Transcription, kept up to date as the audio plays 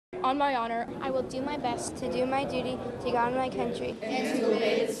On my honor, I will do my best to do my duty to God and my country, and to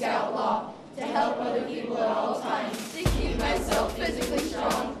obey the Scout law, to help other people at all times, to keep myself physically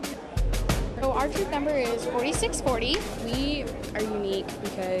strong. So our troop number is 4640. We are unique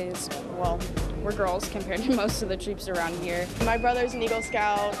because, well, we're girls compared to most of the troops around here. My brother's an Eagle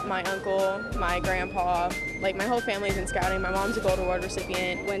Scout, my uncle, my grandpa, like my whole family's in scouting. My mom's a Gold Award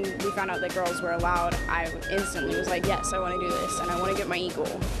recipient. When we found out that girls were allowed, I instantly was like, yes, I want to do this, and I want to get my Eagle.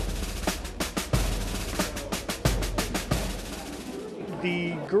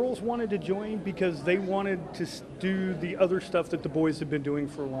 The girls wanted to join because they wanted to do the other stuff that the boys have been doing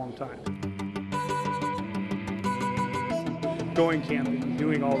for a long time. Going camping,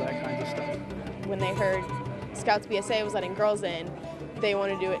 doing all that kinds of stuff. When they heard Scouts BSA was letting girls in, they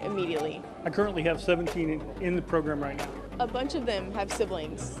wanted to do it immediately. I currently have 17 in the program right now. A bunch of them have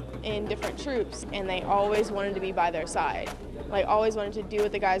siblings in different troops, and they always wanted to be by their side. Like, always wanted to do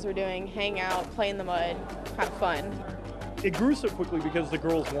what the guys were doing, hang out, play in the mud, have fun. It grew so quickly because the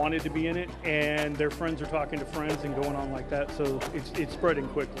girls wanted to be in it, and their friends are talking to friends and going on like that, so it's spreading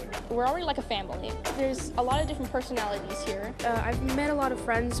quickly. We're already like a family. There's a lot of different personalities here. I've met a lot of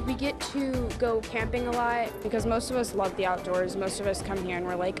friends. We get to go camping a lot. Because most of us love the outdoors. Most of us come here and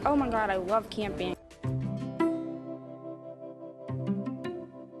we're like, oh my God, I love camping.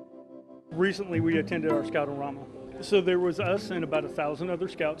 Recently, we attended our Scout-O-Rama. So there was us and about 1,000 other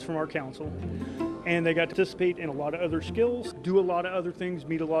scouts from our council. And they got to participate in a lot of other skills, do a lot of other things,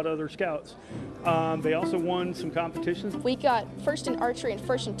 meet a lot of other scouts. They also won some competitions. We got first in archery and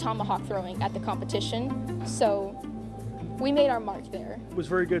first in tomahawk throwing at the competition, so we made our mark there. It was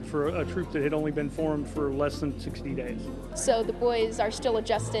very good for a troop that had only been formed for less than 60 days. So the boys are still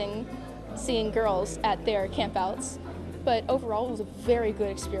adjusting seeing girls at their campouts, but overall it was a very good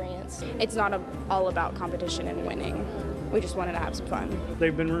experience. It's not all about competition and winning. We just wanted to have some fun.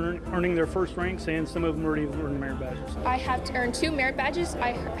 They've been earning their first ranks, and some of them already earned merit badges. I have to earn 2 merit badges. I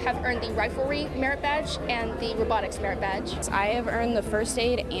have earned the riflery merit badge and the robotics merit badge. I have earned the first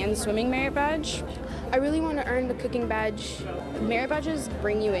aid and swimming merit badge. I really want to earn the cooking badge. Merit badges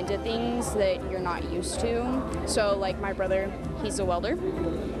bring you into things that you're not used to. So like my brother, he's a welder,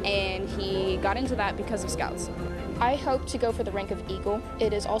 and he got into that because of Scouts. I hope to go for the rank of Eagle.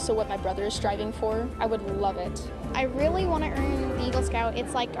 It is also what my brother is striving for. I would love it. I really want to earn the Eagle Scout.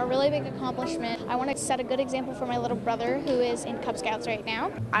 It's like a really big accomplishment. I want to set a good example for my little brother who is in Cub Scouts right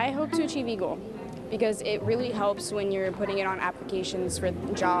now. I hope to achieve Eagle because it really helps when you're putting it on applications for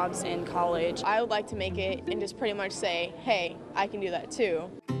jobs in college. I would like to make it and just pretty much say, hey, I can do that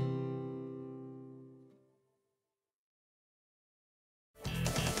too.